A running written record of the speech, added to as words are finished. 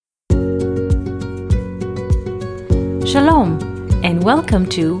Shalom, and welcome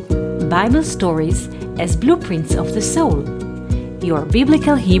to Bible Stories as Blueprints of the Soul, your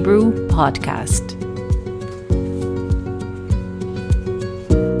Biblical Hebrew podcast.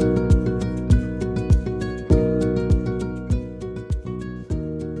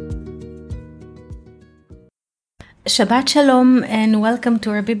 Shabbat Shalom, and welcome to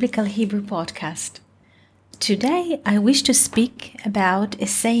our Biblical Hebrew podcast. Today, I wish to speak about a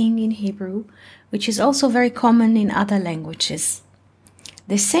saying in Hebrew, which is also very common in other languages.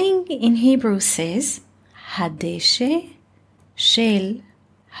 The saying in Hebrew says, הדשא של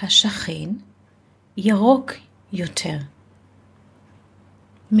השכן ירוק יותר.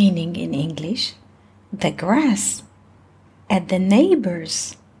 Meaning in English, the grass at the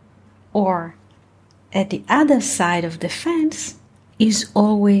neighbor's or at the other side of the fence is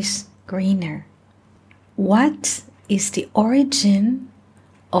always greener. What is the origin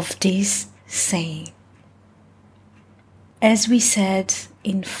of this saying? As we said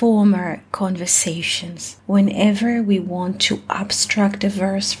in former conversations, whenever we want to abstract a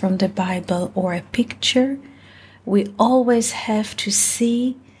verse from the Bible or a picture, we always have to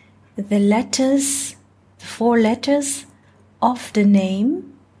see the letters, the 4 letters of the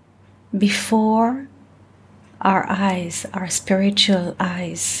name before our eyes, our spiritual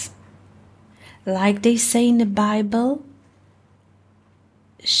eyes. Like they say in the Bible,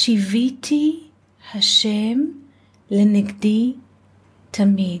 Shiviti Hashem lenegdi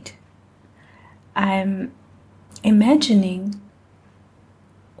tamid. I'm imagining,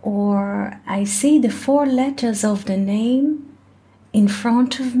 or I see the 4 letters of the name in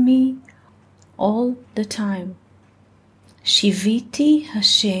front of me all the time. Shiviti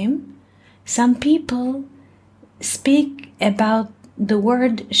Hashem. Some people speak about the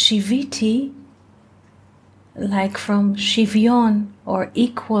word Shiviti like from Shivyon or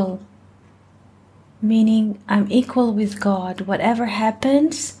equal, meaning I'm equal with God. Whatever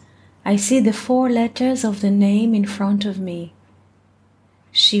happens, I see the 4 letters of the name in front of me.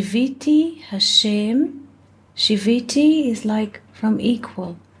 Shiviti Hashem. Shiviti is like from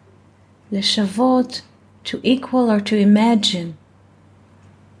equal. Leshavot, to equal or to imagine.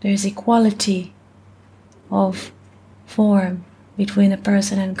 There's equality of form between a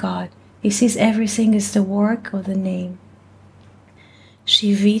person and God. He sees everything as the work of the name.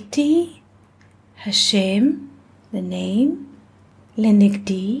 Shiviti Hashem, the name,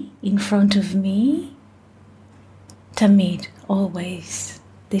 lenegdi, in front of me, tamid, always.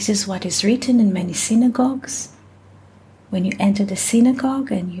 This is what is written in many synagogues. When you enter the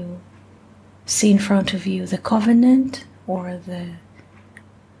synagogue and you see in front of you the covenant or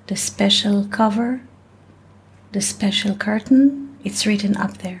the special cover, the special curtain, it's written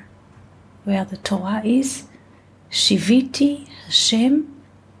up there where the Torah is, Shiviti Hashem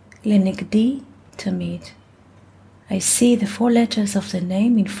lenegdi tamid. I see the 4 letters of the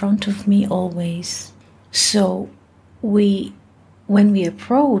name in front of me always. So when we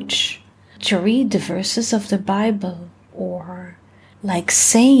approach to read the verses of the Bible or like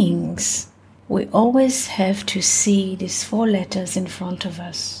sayings, we always have to see these 4 letters in front of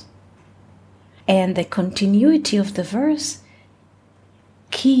us. And the continuity of the verse,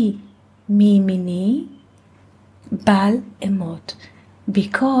 Ki mimini bal emot,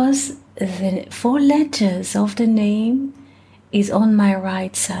 because the 4 letters of the name is on my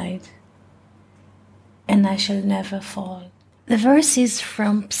right side, and I shall never fall. The verse is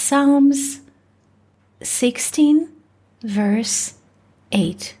from Psalms 16, verse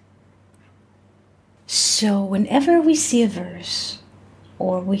 8. So whenever we see a verse,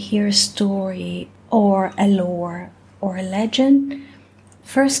 or we hear a story, or a lore, or a legend,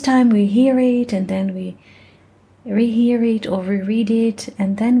 first time we hear it, and then we rehear it or reread it,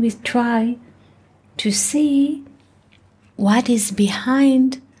 and then we try to see what is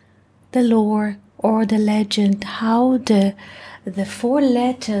behind the lore or the legend, how the 4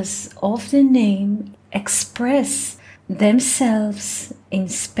 letters of the name express themselves in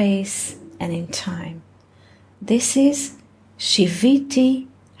space and in time. This is Shiviti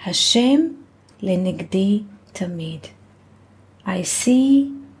Hashem lenegdi tamid. I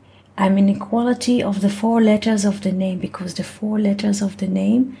see I'm in equality of the 4 letters of the name, because the 4 letters of the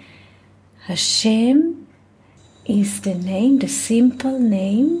name, Hashem, is the name, the simple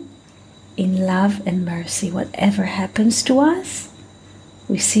name in love and mercy. Whatever happens to us,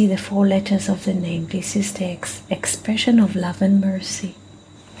 we see the 4 letters of the name. This is the expression of love and mercy.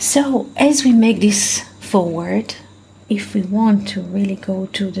 So as we make this forward, if we want to really go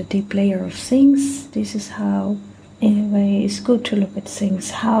to the deep layer of things, this is how, anyway, it's good to look at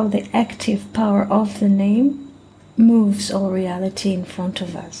things, how the active power of the name moves all reality in front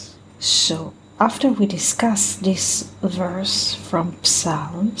of us. So after we discuss this verse from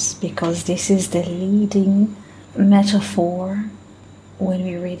Psalms, because this is the leading metaphor when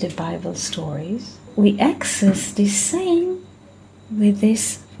we read the Bible stories, we access this saying with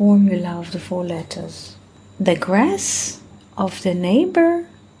this formula of the 4 letters. The grass of the neighbor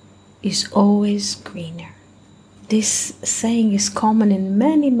is always greener. This saying is common in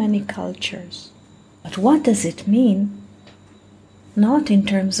many cultures. But what does it mean? Not in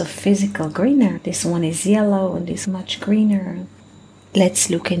terms of physical greener. This one is yellow and this much greener. Let's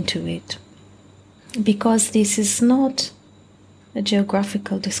look into it. Because this is not a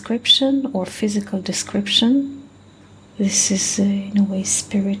geographical description or physical description. This is in a way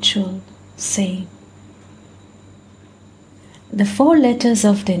spiritual saying. The 4 letters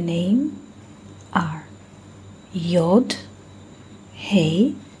of the name are Yod,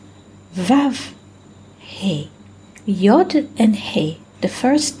 He, Vav, He. Yod and He, the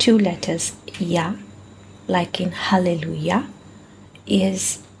first 2 letters, Ya, like in Hallelujah,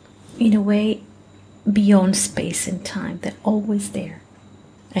 is in a way beyond space and time. They're always there.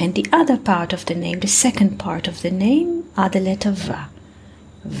 And the other part of the name, the second part of the name, are the letter Va.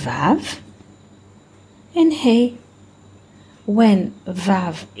 Vav and He. When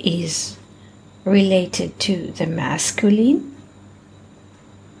Vav is related to the masculine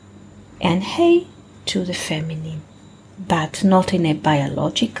and He to the feminine, but not in a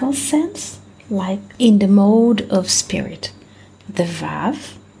biological sense, like in the mode of spirit. The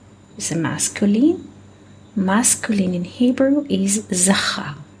Vav is a masculine. Masculine in Hebrew is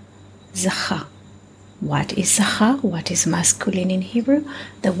Zachar. Zachar. What is Zachar? What is masculine in Hebrew?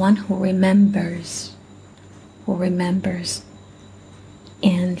 The one who remembers. Who remembers.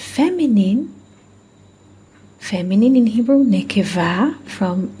 And feminine in Hebrew, Nekeva,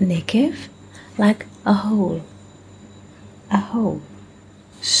 from Nekev, like a hole. A hole.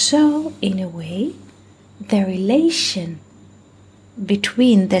 So, in a way, the relation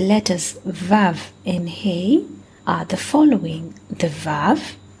between the letters Vav and He are the following. The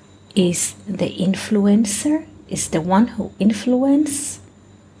Vav is the influencer, is the one who influences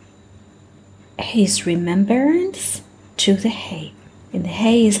his remembrance to the He. And the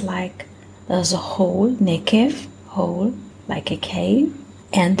He is like, there's a hole, Nekev, hole, like a cave.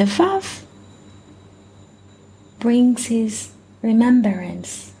 And the Vav brings his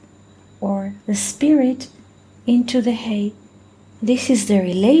remembrance or the spirit into the He. This is the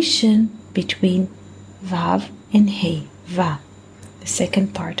relation between Vav and He. Va, the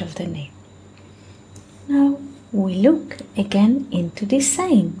second part of the name. Now we look again into this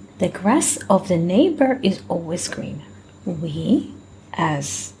saying. The grass of the neighbor is always greener. We,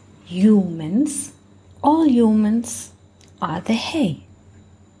 as humans, all humans are the He,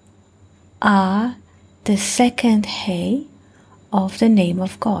 are the second He of the name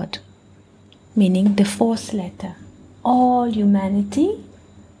of God, meaning the 4th letter. All humanity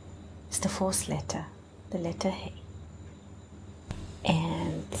is the 4th letter, the letter He.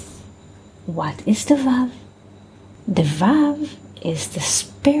 And what is the Vav? The Vav is the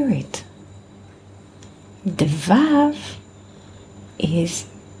spirit. The Vav is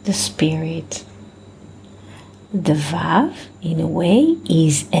the spirit. The Vav, in a way,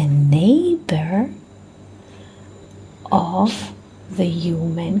 is a neighbor of the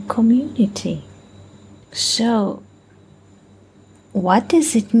human community. So, what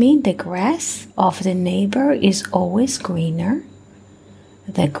does it mean the grass of the neighbor is always greener?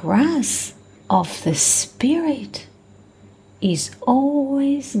 The grass of the spirit is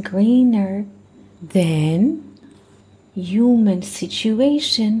always greener than human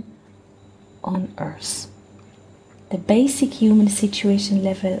situation on earth. The basic human situation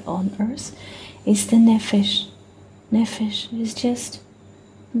level on earth is the nefesh. Nefesh is just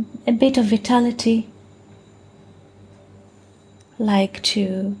a bit of vitality, like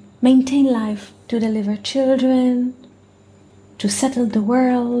to maintain life, to deliver children, to settle the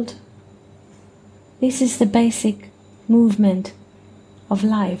world. This is the basic movement of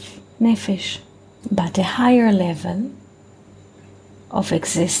life, nefesh. But a higher level of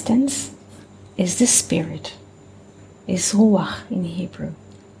existence is the spirit, is ruach in Hebrew.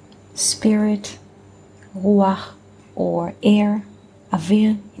 Spirit, ruach, or air,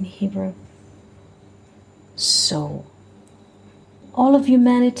 avir in Hebrew. So, all of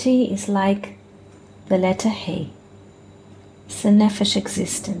humanity is like the letter He. It's a nefesh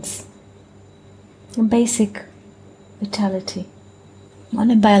existence, a basic vitality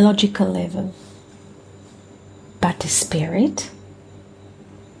on a biological level. But the spirit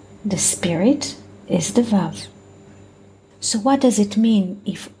is the Vav. So what does it mean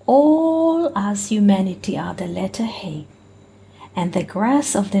if all us humanity are the letter He, and the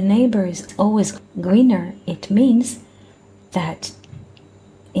grass of the neighbor is always greener, it means that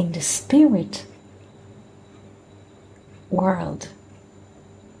in the spirit world,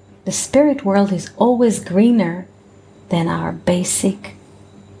 the spirit world is always greener than our basic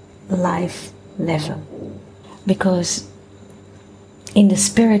life level. Because in the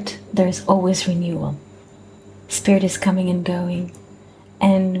spirit, there is always renewal. Spirit is coming and going.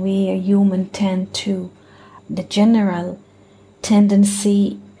 And we human tend to, the general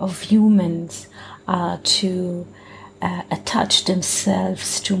tendency of humans to attach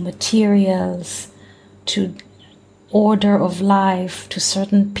themselves to materials, to order of life, to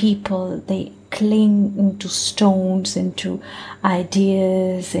certain people. They cling into stones, into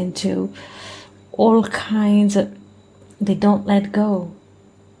ideas, into all kinds of, they don't let go.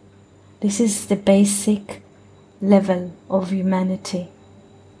 This is the basic level of humanity.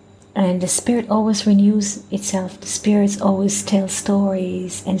 And the spirit always renews itself. The spirits always tell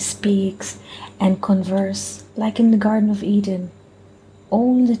stories and speaks and converse, like in the Garden of Eden,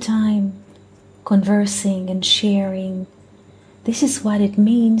 all the time, conversing and sharing. This is what it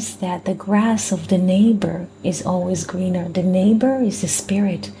means that the grass of the neighbor is always greener. The neighbor is the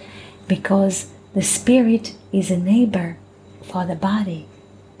spirit, because the spirit is a neighbor for the body.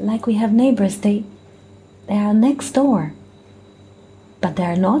 Like we have neighbors, they are next door, but they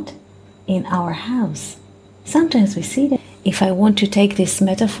are not in our house. Sometimes we see that. If I want to take this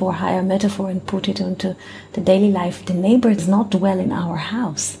metaphor, higher metaphor, and put it onto the daily life, the neighbor does not dwell in our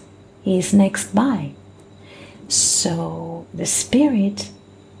house. He is next by. So the spirit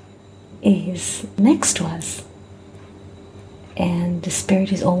is next to us. And the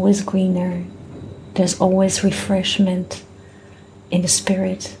spirit is always greener. There's always refreshment in the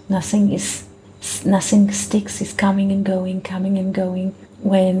spirit. Nothing sticks, is coming and going, coming and going.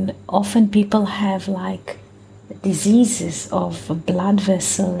 When often people have like diseases of blood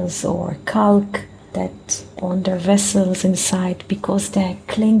vessels or calc that on their vessels inside, because they're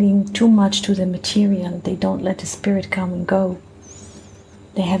clinging too much to the material, they don't let the spirit come and go.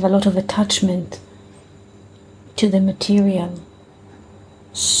 They have a lot of attachment to the material.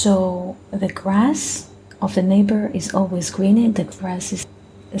 So the grass of the neighbor is always greener. The grass is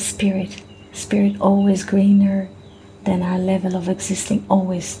the spirit. Spirit always greener than our level of existing,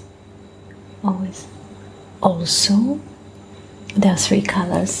 always. Also, there are three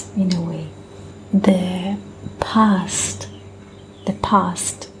colors in a way. The past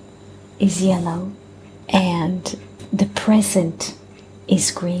is yellow, and the present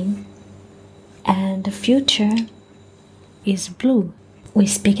is green, and the future is blue. We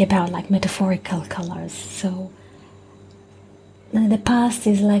speak about like metaphorical colors. So the past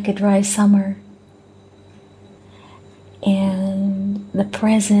is like a dry summer, and the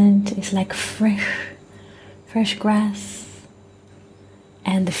present is like fresh grass,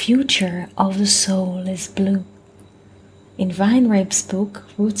 and the future of the soul is blue. In Weinreb's book,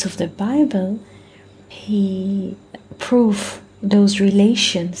 Roots of the Bible, he proved those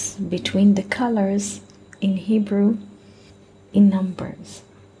relations between the colors in Hebrew in numbers.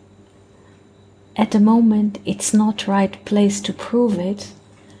 At the moment, it's not right place to prove it,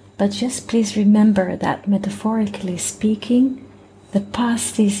 but just please remember that metaphorically speaking, the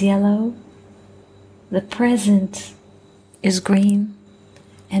past is yellow, the present is green,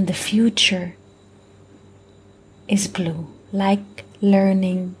 and the future is blue, like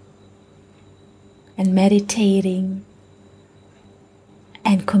learning and meditating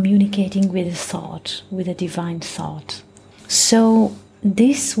and communicating with a thought, with a divine thought. So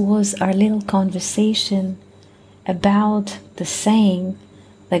this was our little conversation about the saying,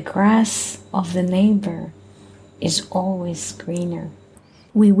 the grass of the neighbor is always greener.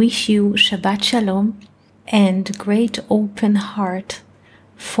 We wish you Shabbat Shalom and great open heart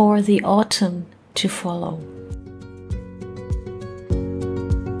for the autumn to follow.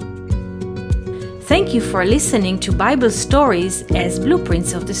 Thank you for listening to Bible Stories as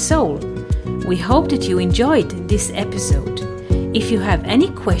Blueprints of the Soul. We hope that you enjoyed this episode. If you have any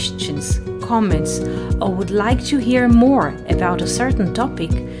questions, comments, or would like to hear more about a certain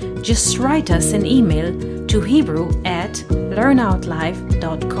topic, just write us an email to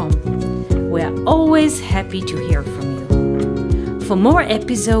hebrew@learnoutlive.com. We are always happy to hear from you. For more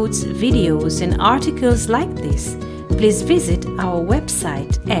episodes, videos, and articles like this, please visit our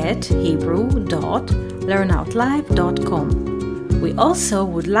website at hebrew.learnoutlive.com. We also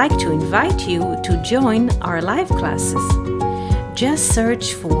would like to invite you to join our live classes. Just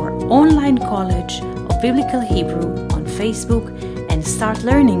search for Online College of Biblical Hebrew on Facebook and start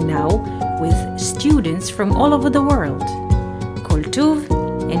learning now with students from all over the world. Kol Tuv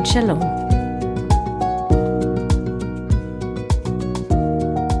and Shalom.